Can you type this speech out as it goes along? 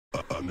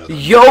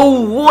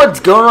Yo, what's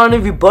going on,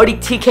 everybody?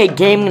 TK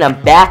Gaming, and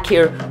I'm back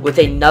here with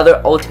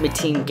another Ultimate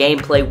Team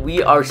gameplay.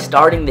 We are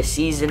starting the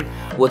season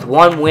with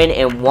 1 win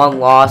and 1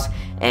 loss,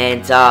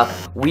 and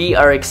we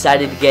are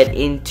excited to get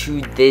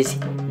into this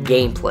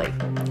gameplay.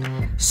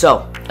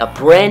 So, a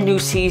brand new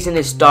season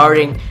is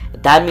starting.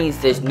 That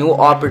means there's new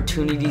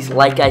opportunities,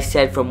 like I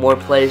said, for more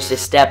players to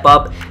step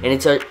up, and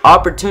it's an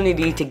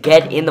opportunity to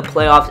get in the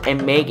playoffs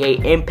and make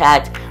an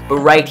impact. But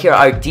right here,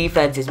 our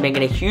defense is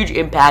making a huge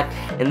impact,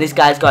 and this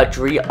guy's got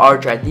Dre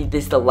Archer. I think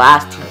this is the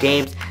last 2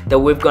 games that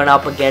we've gone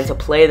up against a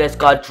player that's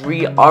got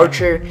Dre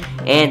Archer,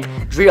 and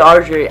Dre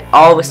Archer,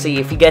 obviously,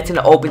 if he gets in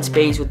an open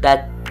space with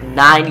that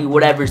 90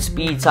 whatever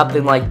speed,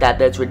 something like that,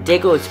 that's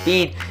ridiculous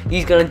speed,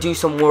 he's gonna do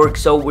some work.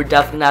 So we're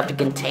definitely gonna have to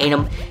contain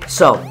him.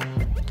 So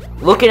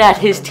looking at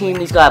his team,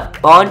 he's got a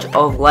bunch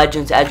of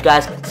legends. As you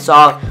guys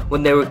saw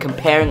when they were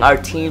comparing our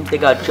teams, they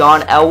got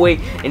John Elway,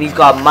 and he's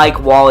got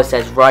Mike Wallace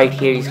that's right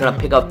here. He's going to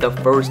pick up the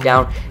first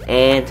down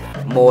and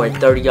more.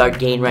 30-yard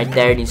gain right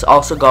there. And he's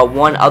also got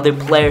one other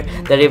player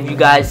that, if you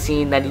guys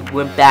seen that he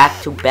went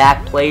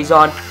back-to-back plays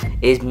on,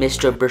 is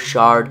Mr.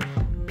 Brashard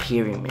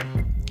Pyramid.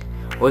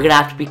 We're going to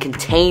have to be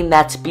contain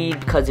that speed,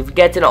 because if he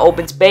gets in an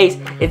open space,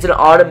 it's an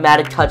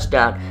automatic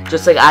touchdown.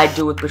 Just like I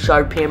do with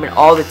Brashard Pyramid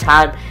all the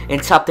time.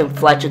 And something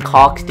Fletcher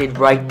Cox did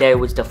right there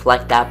was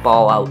deflect that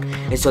ball out.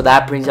 And so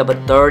that brings up a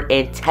 3rd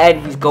and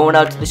 10. He's going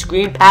out to the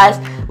screen pass.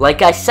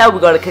 Like I said, we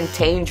got to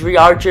contain Dre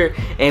Archer,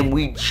 and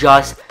we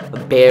just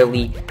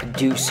barely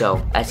do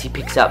so, as he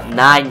picks up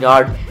 9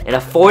 yards. And a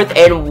 4th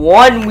and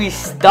 1, we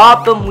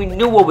stopped him. We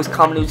knew what was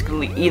coming. It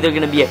was either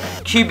going to be a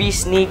QB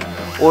sneak,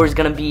 or it's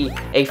going to be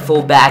a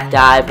fullback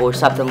dive or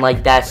something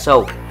like that.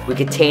 So we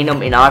contain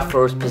him in our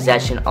first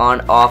possession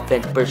on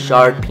offense.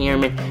 Brashard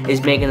Pyramid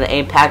is making the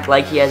impact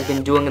like he has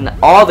been doing in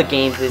all the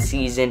games this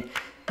season.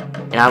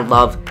 And I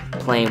love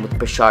playing with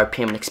Brashard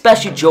Pyramid,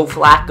 especially Joe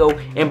Flacco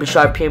and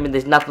Brashard Pyramid.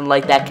 There's nothing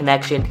like that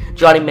connection.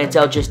 Johnny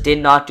Manziel just did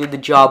not do the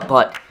job,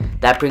 but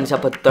that brings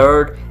up a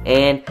 3rd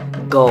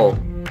and goal.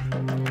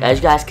 As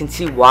you guys can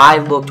see,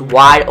 wide looked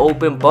wide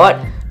open,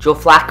 but Joe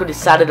Flacco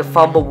decided to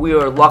fumble. We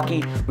were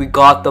lucky. We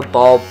got the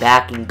ball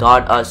back and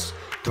got us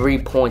 3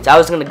 points. I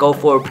was going to go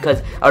for it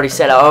because I already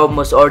said I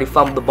almost already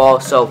fumbled the ball,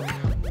 so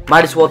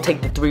might as well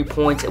take the 3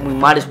 points, and we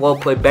might as well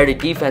play better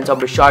defense on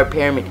Brashard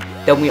Pyramid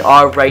than we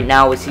are right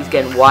now, as he's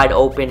getting wide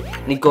open,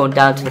 and he's going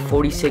down to the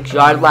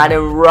 46-yard line.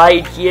 And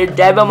right here,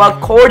 Devin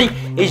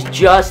McCourty is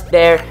just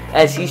there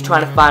as he's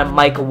trying to find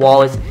Michael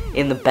Wallace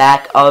in the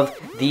back of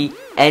the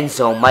end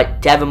zone.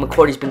 Devin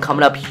McCourty's been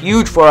coming up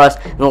huge for us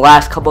in the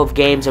last couple of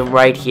games, and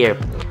right here,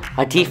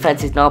 our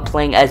defense is not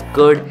playing as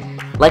good.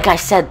 Like I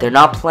said, they're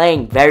not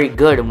playing very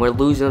good, and we're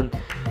losing.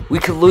 We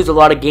could lose a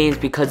lot of games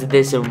because of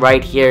this. And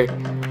right here,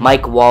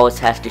 Mike Wallace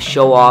has to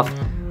show off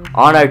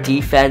on our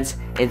defense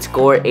and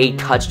score a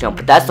touchdown.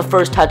 But that's the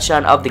first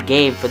touchdown of the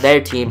game for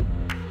their team.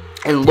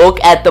 And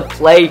look at the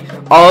play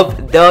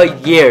of the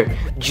year.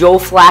 Joe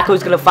Flacco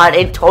is going to find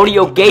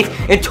Antonio Gates.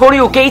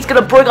 Antonio Gates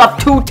going to bring up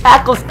 2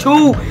 tackles,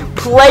 2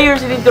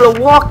 players, and he's going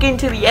to walk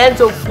into the end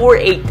zone for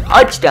a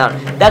touchdown.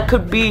 That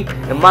could be,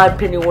 in my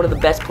opinion, one of the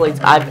best plays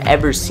I've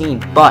ever seen.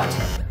 But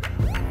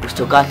we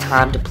still got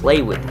time to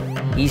play with.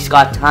 He's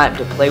got time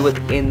to play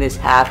with in this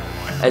half,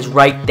 as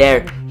right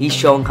there, he's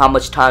showing how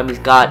much time he's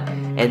got,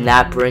 and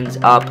that brings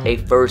up a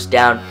 1st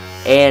down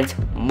and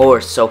more.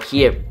 So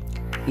here,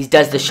 he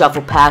does the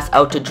shuffle pass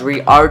out to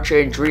Dre Archer,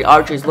 and Dre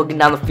Archer is looking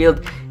down the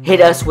field,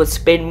 hit us with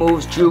spin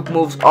moves, juke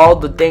moves, all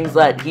the things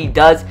that he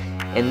does.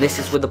 And this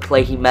is where the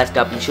play he messed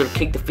up. He should have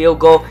kicked the field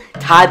goal,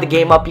 tied the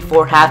game up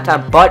before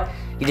halftime, but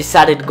he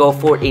decided to go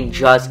for it and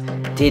just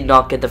did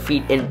not get the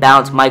feet in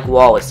bounds, Mike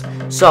Wallace.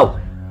 So,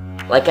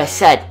 like I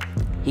said,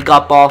 he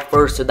got ball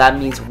first, so that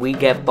means we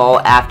get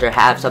ball after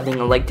half, something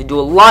I like to do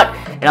a lot.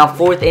 And on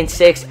 4th and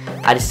 6,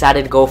 I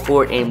decided to go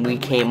for it, and we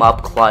came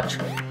up clutch.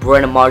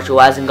 Brandon Marshall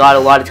hasn't got a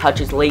lot of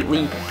touches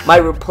lately.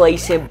 Might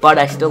replace him, but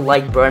I still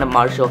like Brandon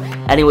Marshall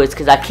anyways,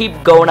 because I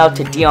keep going out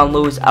to Dion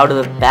Lewis out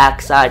of the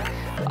backside.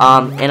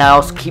 And I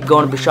also keep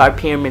going to Brashard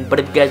Pyramid. But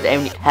if you guys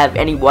have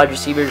any wide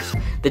receivers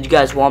that you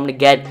guys want me to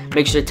get,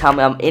 make sure to tell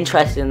me. I'm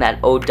interested in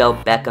that Odell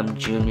Beckham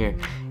Jr.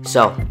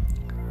 So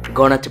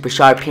going out to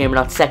Brashard Pyramid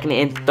on 2nd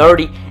and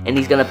 30, and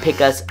he's going to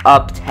pick us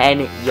up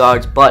 10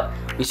 yards. But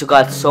we still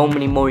got so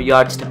many more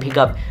yards to pick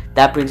up.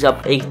 That brings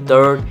up a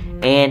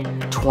 3rd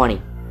and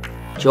 20.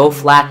 Joe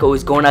Flacco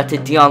is going out to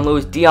Dion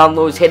Lewis. Dion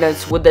Lewis hitting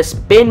us with a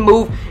spin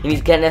move, and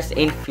he's getting us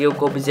in field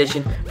goal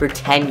position for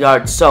 10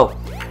 yards. So,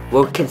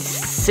 well,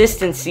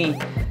 consistency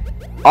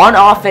on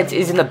offense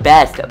isn't the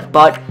best,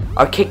 but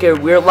our kicker,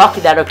 we're lucky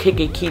that our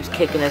kicker keeps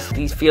kicking us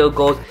these field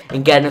goals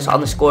and getting us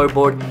on the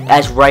scoreboard.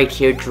 As right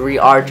here, Dre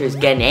Archer is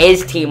getting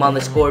his team on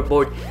the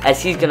scoreboard,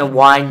 as he's going to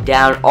wind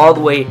down all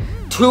the way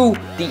to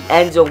the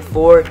end zone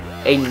for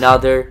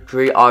another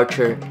Dre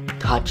Archer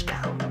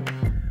touchdown.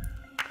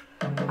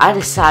 I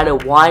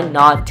decided, why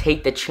not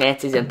take the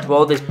chances and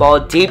throw this ball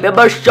deep, and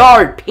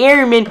Brashard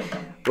Pyramid,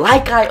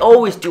 like I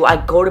always do,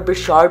 I go to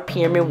Brashard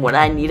Pyramid when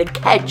I need a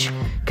catch.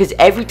 because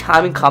every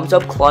time he comes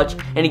up clutch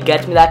and he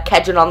gets me that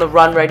catching on the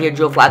run right here,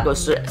 Joe Flacco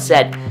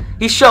said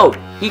he showed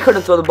he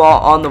couldn't throw the ball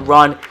on the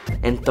run.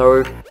 And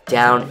 3rd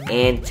down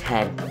and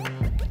 10.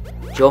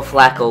 Joe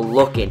Flacco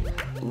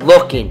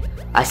looking.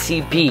 I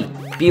see B.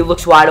 B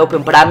looks wide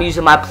open, but I'm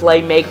using my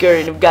playmaker.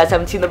 And if you guys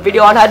haven't seen the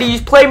video on how to use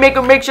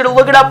playmaker, make sure to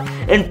look it up.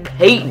 And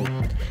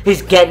Peyton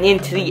is getting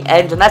into the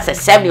end zone. That's a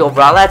 70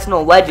 overall. That's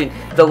no legend.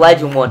 The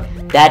legend one.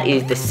 That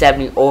is the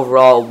 70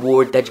 overall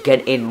award that you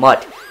get in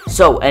MUT.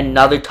 So,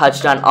 another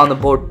touchdown on the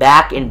board.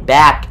 Back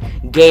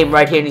game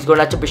right here. And he's going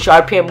out to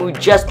Brashard Perriman. We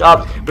just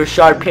up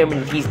Brashard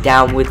Perriman. He's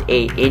down with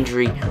a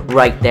injury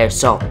right there.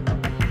 So,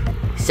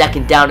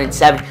 2nd down and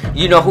 7.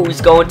 You know who he's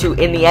going to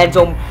in the end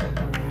zone.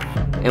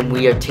 And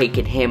we are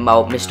taking him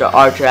out. Mr.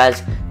 Archer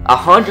has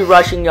 100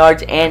 rushing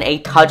yards and a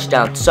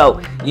touchdown.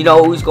 So, you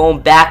know who's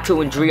going back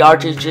to, and Dre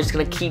Archer is just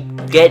going to keep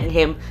getting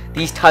him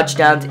these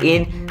touchdowns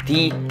in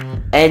the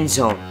end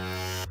zone.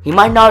 He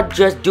might not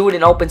just do it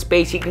in open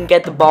space. He can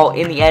get the ball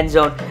in the end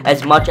zone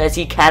as much as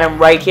he can. And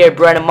right here,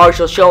 Brandon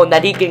Marshall showing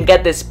that he can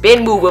get the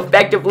spin move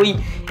effectively.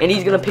 And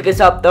he's going to pick us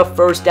up the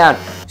 1st down.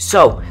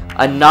 So,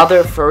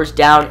 another 1st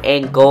down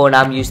and goal. And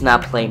I'm using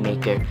that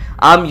playmaker.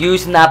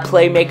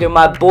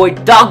 My boy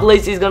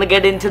Douglas is going to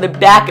get into the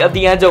back of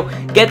the end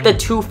zone. Get the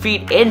 2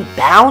 feet in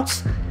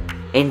bounce.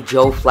 And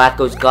Joe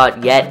Flacco's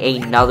got yet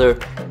another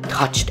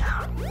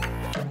touchdown.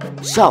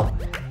 So,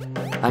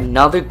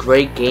 another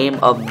great game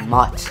of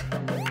MUT.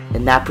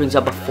 And that brings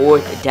up a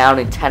 4th down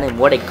and 10. And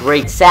what a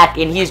great sack.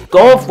 And he's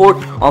going for it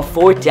on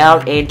 4th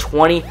down and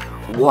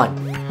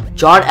 21.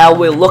 John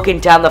Elway looking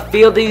down the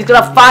field. And he's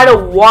going to find a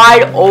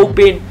wide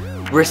open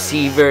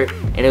receiver.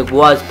 And it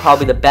was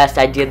probably the best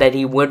idea that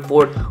he went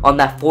for it on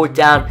that 4th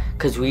down,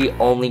 because we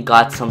only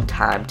got some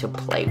time to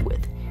play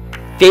with.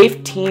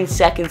 15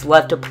 seconds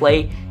left to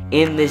play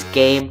in this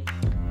game.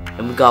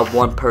 And we got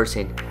one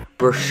person.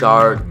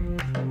 Brashard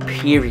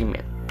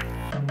Perriman.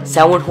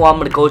 Someone who I'm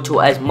going to go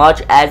to as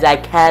much as I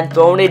can.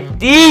 Throwing it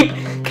deep.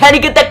 Can he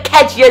get the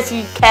catch? Yes,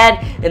 he can.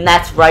 And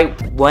that's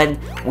right when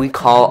we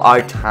call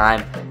our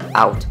time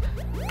out.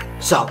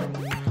 So,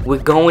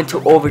 we're going to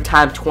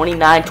overtime.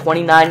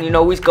 29-29. You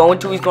know who he's going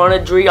to. He's going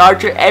to Dre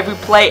Archer. Every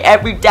play,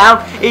 every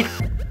down.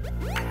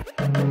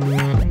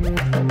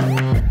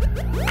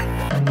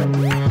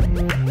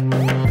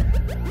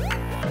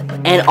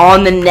 And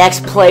on the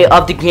next play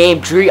of the game,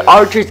 Dre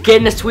Archer's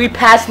getting a sweet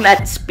pass, and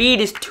that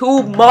speed is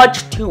too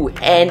much to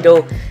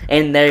handle.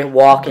 And they're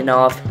walking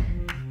off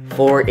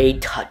for a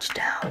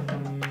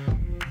touchdown.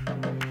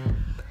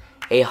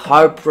 A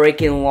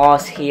heartbreaking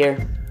loss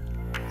here,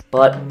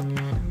 but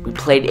we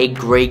played a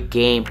great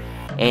game.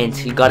 And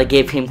you got to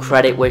give him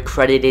credit where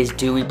credit is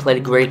due. He played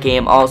a great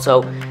game.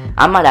 Also,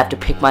 I might have to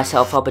pick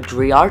myself up a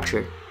Dre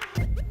Archer.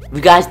 If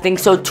you guys think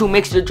so too,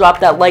 make sure to drop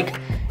that like.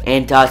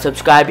 And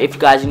subscribe if you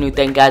guys are new.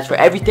 Thank you guys for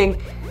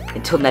everything.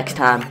 Until next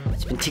time,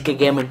 it's been TK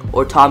Gaming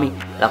or Tommy.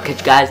 And I'll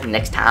catch you guys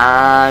next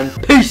time.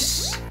 Peace.